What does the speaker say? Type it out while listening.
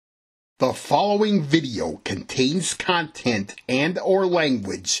The following video contains content and/or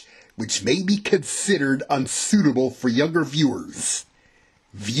language which may be considered unsuitable for younger viewers.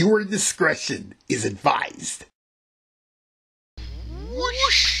 Viewer discretion is advised.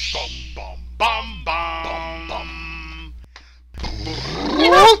 Whoosh! Bum bum bum bum bum.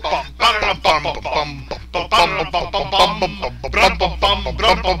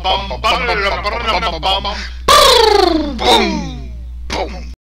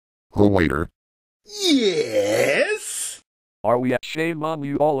 Oh, waiter. Yes? Are we at shame on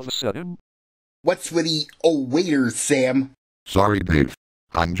you all of a sudden? What's with the oh waiter, Sam? Sorry, Dave.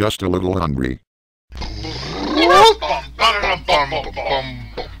 I'm just a little hungry.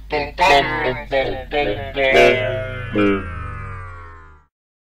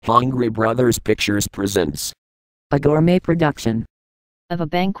 Hungry Brothers Pictures presents a gourmet production of a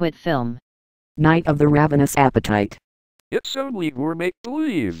banquet film. Night of the Ravenous Appetite. It's only gourmet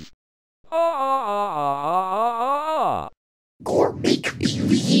believe. Gourmet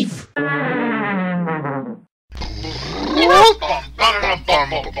believe?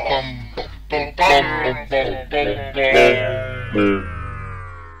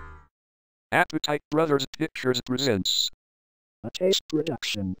 Appetite Brothers Pictures presents a taste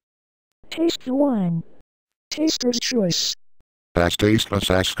production. Taste the wine. Taster's choice. That's tasteless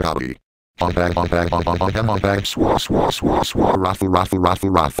as Scotty. On bag, swah, swah, swah, swah, raffle, raffle, raffle,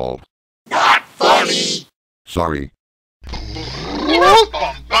 raffle. Not funny! Sorry.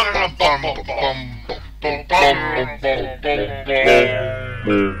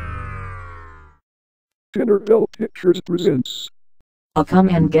 Tinderville Pictures presents A Come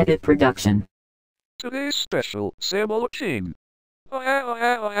and Get It production. today's special Samuel King.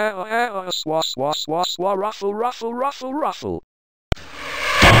 Swah, swah, swah, swah, ruffle, ruffle, ruffle, ruffle.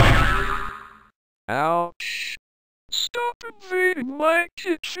 Ouch. Stop invading my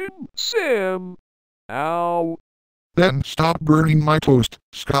kitchen, Sam. Ow. Then stop burning my toast,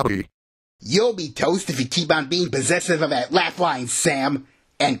 Scotty. You'll be toast if you keep on being possessive of that laugh line, Sam.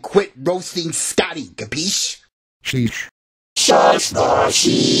 And quit roasting Scotty, capiche? Sheesh. Shush the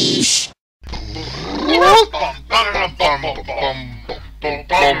sheesh!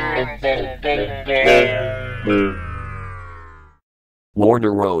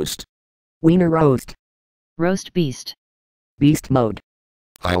 Warner Roast. Wiener roast. Roast beast. Beast mode.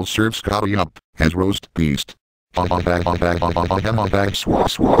 I'll serve Scotty up as roast beast. On bag, swah,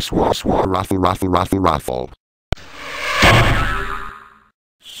 swah, swah, swah, raffle, raffle, raffle, raffle.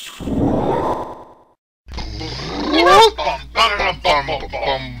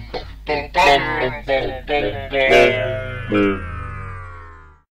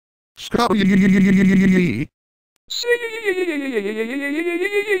 Scotty.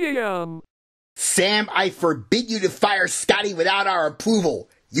 Sam, I forbid you to fire Scotty without our approval.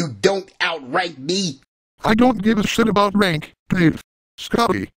 You don't outrank me. I don't give a shit about rank, Dave.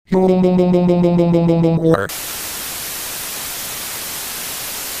 Scotty.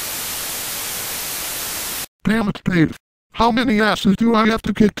 Damn it, Dave. How many asses do I have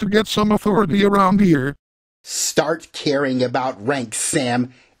to kick to get some authority around here? Start caring about rank,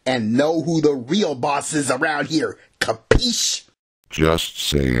 Sam, and know who the real boss is around here. Capiche? Just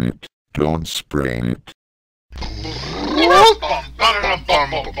saying it. Don't sprain it.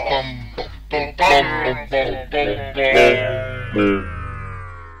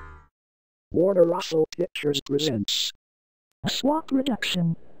 Warner Russell Pictures presents a swap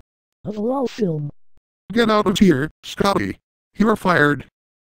production of a LOL film. Get out of here, Scotty. You're fired.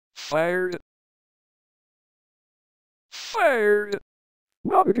 Fired. Fired.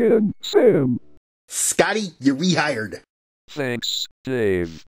 Not again, Sam. Scotty, you're rehired. Thanks,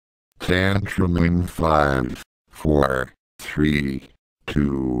 Dave. Tantrum in 5, 4, 3,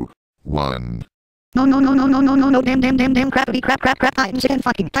 2, 1. No, damn, crappity, crap, I'm sick and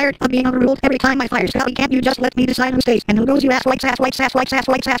fucking tired of being overruled every time I fire Scotty. Can't you just let me decide who stays and who goes, you ass whites.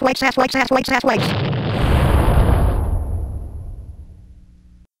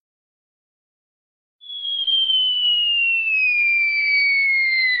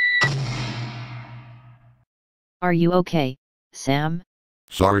 Are you okay, Sam?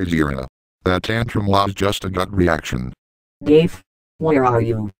 Sorry, Zira. That tantrum was just a gut reaction. Dave, where are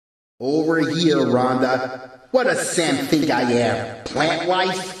you? Over here, Rhonda. What does Sam think I am? Plant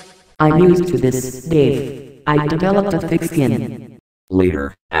life? I'm used to this, Dave. I developed a thick skin.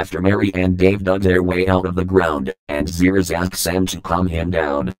 Later, after Mary and Dave dug their way out of the ground, and Zira asked Sam to calm him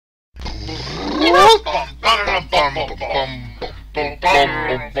down.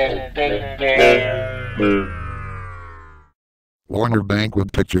 Warner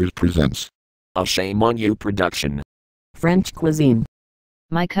Banquet Pictures presents A Shame on You production. French cuisine.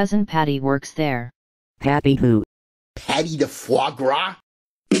 My cousin Patty works there. Patty who? Patty the foie gras?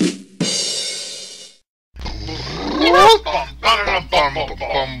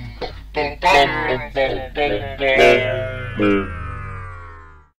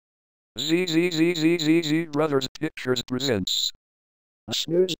 Z Brothers Pictures presents A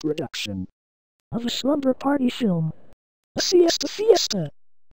snooze production of a slumber party film. A fiesta.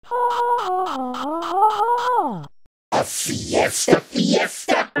 Ha ha ha ha ha ha. A fiesta.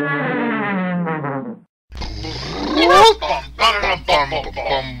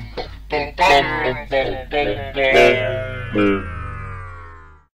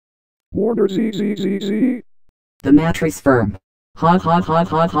 Warner Z. The mattress firm.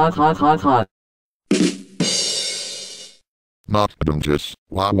 Hot. Not just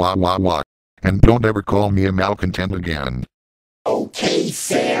wah. And don't ever call me a malcontent again. Okay,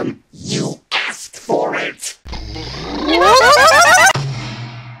 Sam, you asked for it.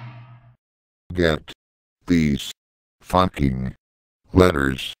 Get these fucking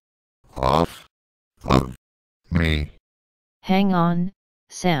letters off of me. Hang on,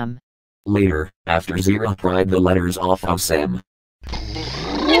 Sam. Later, after Zira pried the letters off of Sam.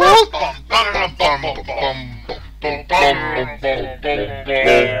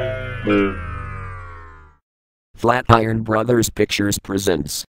 Flatiron Brothers Pictures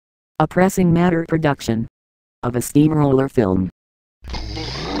presents A pressing matter production of a steamroller film.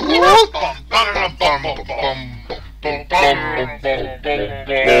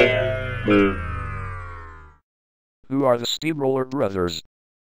 Who are the Steamroller Brothers?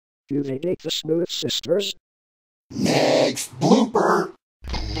 Do they make the Smooth Sisters? Next blooper.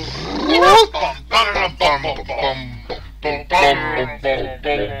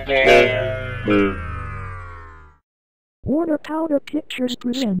 Warner Powder Pictures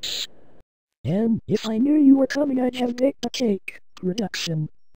presents. And if I knew you were coming, I'd have baked a cake. Production.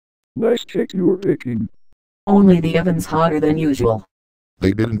 Nice cake you were baking. Only the oven's hotter than usual.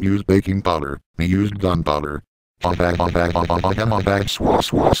 They didn't use baking powder, they used gunpowder. Raffle.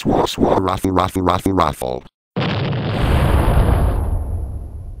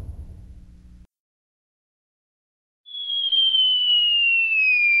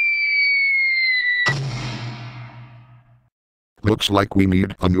 Looks like we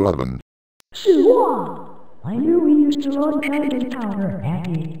need a new oven. Zira! I knew we used the wrong kind of powder,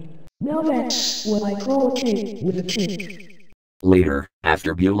 Abby. Now that's what I call a cake with a cake. Later,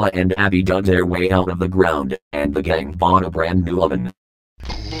 after Beulah and Abby dug their way out of the ground, and the gang bought a brand new oven.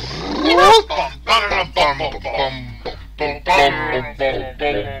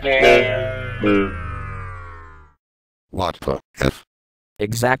 What the F?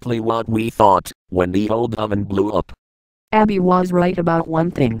 Exactly what we thought, when the old oven blew up. Abby was right about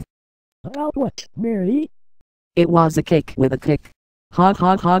one thing. About what, Mary? It was a cake with a kick. Hot.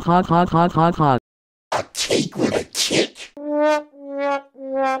 A cake with a kick?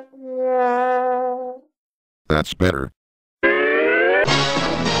 That's better.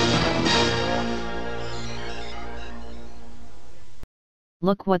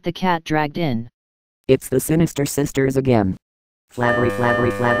 Look what the cat dragged in. It's the Sinister Sisters again. Flabbery.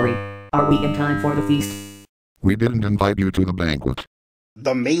 Are we in time for the feast? We didn't invite you to the banquet.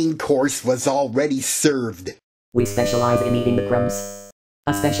 The main course was already served. We specialize in eating the crumbs.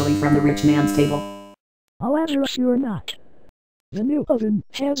 Especially from the rich man's table. Lazarus, you're not. The new oven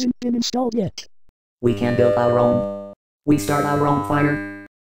hasn't been installed yet. We can build our own. We start our own fire.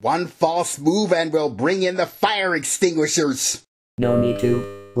 One false move and we'll bring in the fire extinguishers. No need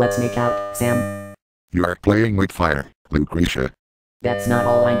to. Let's make out, Sam. You are playing with fire, Lucretia. That's not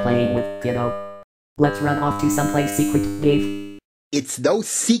all I'm playing with, kiddo. Let's run off to someplace secret, Dave. It's no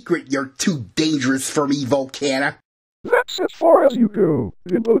secret you're too dangerous for me, Vulcanna. That's as far as you go.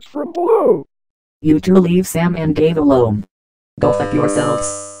 It goes from below. You two leave Sam and Dave alone. Go fuck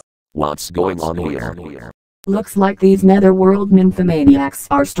yourselves. What's going on here? Looks like these netherworld nymphomaniacs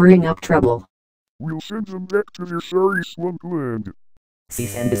are stirring up trouble. We'll send them back to their sorry slump land.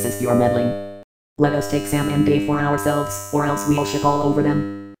 Cease and desist your meddling. Let us take Sam and Dave for ourselves, or else we'll shit all over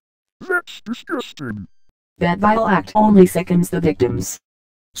them. That's disgusting. That vile act only seconds the victims.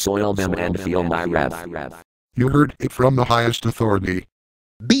 Soil them and feel my wrath. You heard it from the highest authority.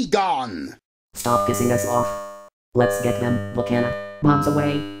 Be gone! Stop pissing us off. Let's get them, Vulcanna. Bombs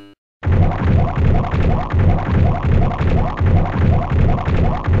away.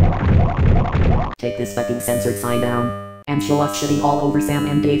 Take this fucking censored sign down, and show us shitting all over Sam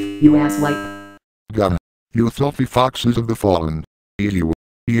and Dave, you asswipe. Gonna. You filthy foxes of the fallen. You.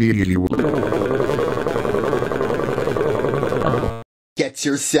 Get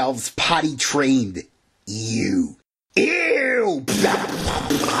yourselves potty trained. You. Ew! go.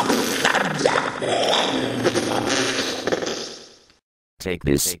 Take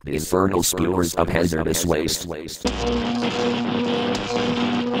this, infernal skewers of hazardous waste.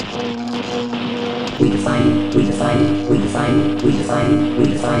 We define, we define, we define, we define, we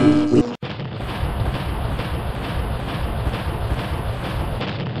define, we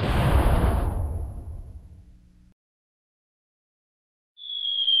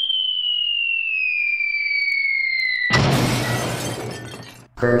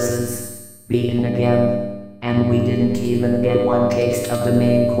Curses, beaten again, and we didn't even get one taste of the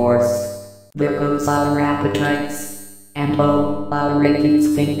main course. There goes our appetites, and oh, our raking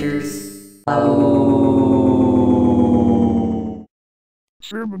sphincters. Oh.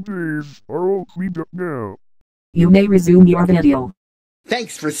 Sam and Dave are all cleaned up now. You may resume your video.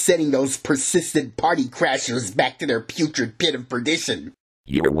 Thanks for sending those persistent party crashers back to their putrid pit of perdition.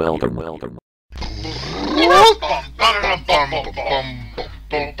 You're welcome.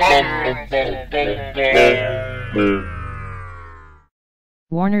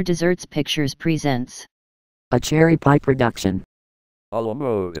 Warner Desserts Pictures presents A cherry pie production. A la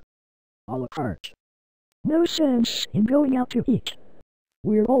mode. A la carte. No sense in going out to eat.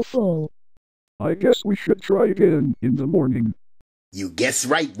 We're all full. I guess we should try again in the morning. You guess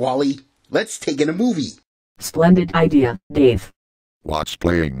right, Wally. Let's take in a movie. Splendid idea, Dave. What's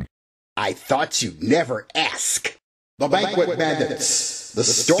playing? I thought you'd never ask. The Banquet Bandits. The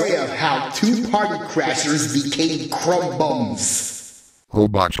story of how two party crashers became crumb bums. Oh,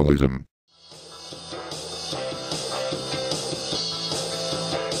 botulism.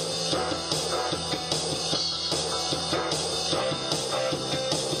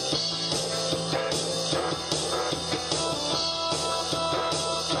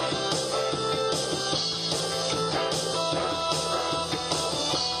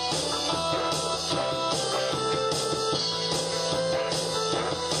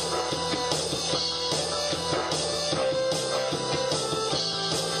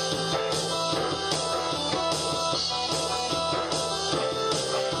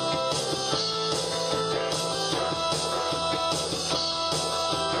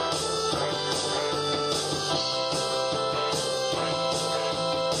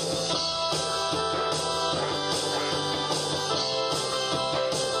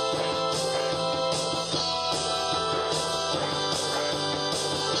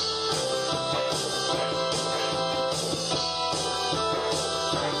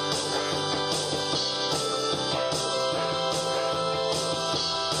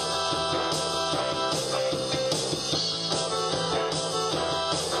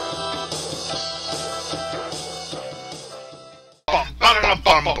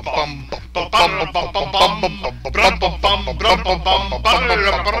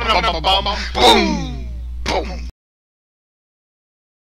 Boom!